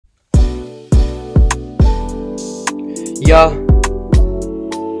Yeah.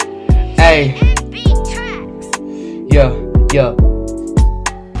 Hey. Yeah, yeah.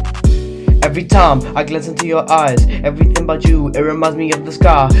 Every time I glance into your eyes, everything about you, it reminds me of the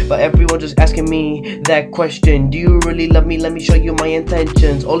sky. But everyone just asking me that question, do you really love me? Let me show you my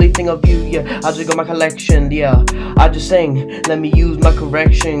intentions. Only thing of you, yeah, I just got my collection, yeah. I just sing, let me use my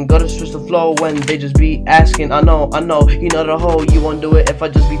correction. Gotta switch the flow when they just be asking. I know, you know the whole, you won't do it if I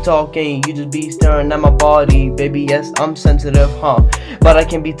just be talking. You just be staring at my body, baby, yes, I'm sensitive, huh? But I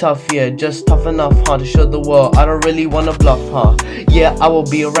can be tough, yeah, just tough enough, huh, to show the world I don't really wanna bluff, huh? Yeah, I will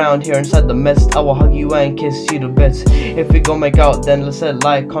be around here inside the mist. I will hug you and kiss you to bits. If we gon' make out, then let's set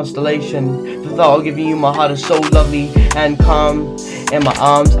like constellation. The thought of giving you my heart is so lovely and calm. In my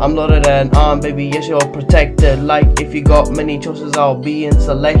arms, I'm loaded and armed, baby, yes, you're protected. Like if you got many choices, I'll be in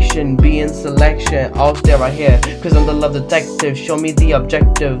selection. I'll stay right here, cause I'm the love detective. Show me the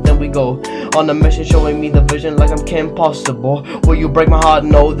objective, then we go on a mission, showing me the vision like I'm Kim Possible. Will you break my heart?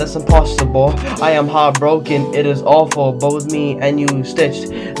 No, that's impossible. I am heartbroken, it is awful, but with me and you stitched,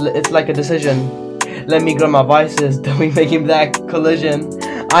 it's like a decision. Let me grab my vices, then we making that collision.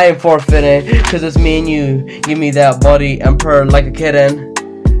 I ain't forfeiting, cause it's me and you. Give me that body and purr like a kitten.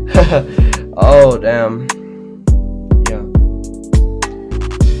 Oh damn. Yeah.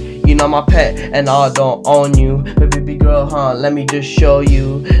 You know my pet and I don't own you. But baby girl, huh, let me just show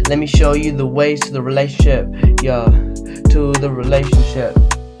you. Let me show you the ways to the relationship. Yeah, to the relationship.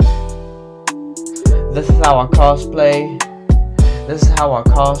 This is how I cosplay. This is how I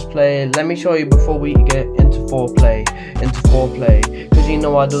cosplay. Let me show you before we get into foreplay. Cause you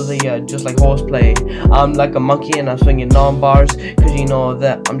know I do the just like horseplay. I'm like a monkey and I'm swinging on bars. Cause you know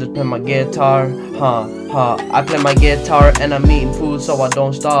that I'm just playing my guitar. I play my guitar and I'm eating food so I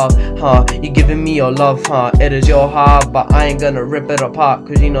don't starve. You giving me your love, it is your heart. But I ain't gonna rip it apart.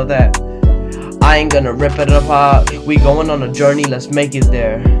 Cause you know that I ain't gonna rip it apart. We going on a journey, let's make it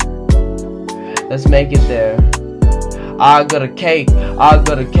there. Let's make it there. I got a cake,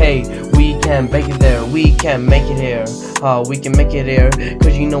 we can bake it there, we can make it here, we can make it here,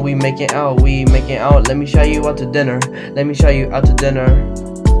 cause you know we make it out, let me show you out to dinner,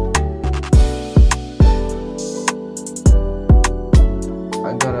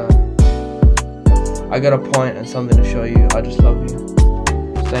 I got a point and something to show you, I just love you,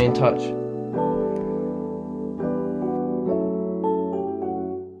 stay in touch.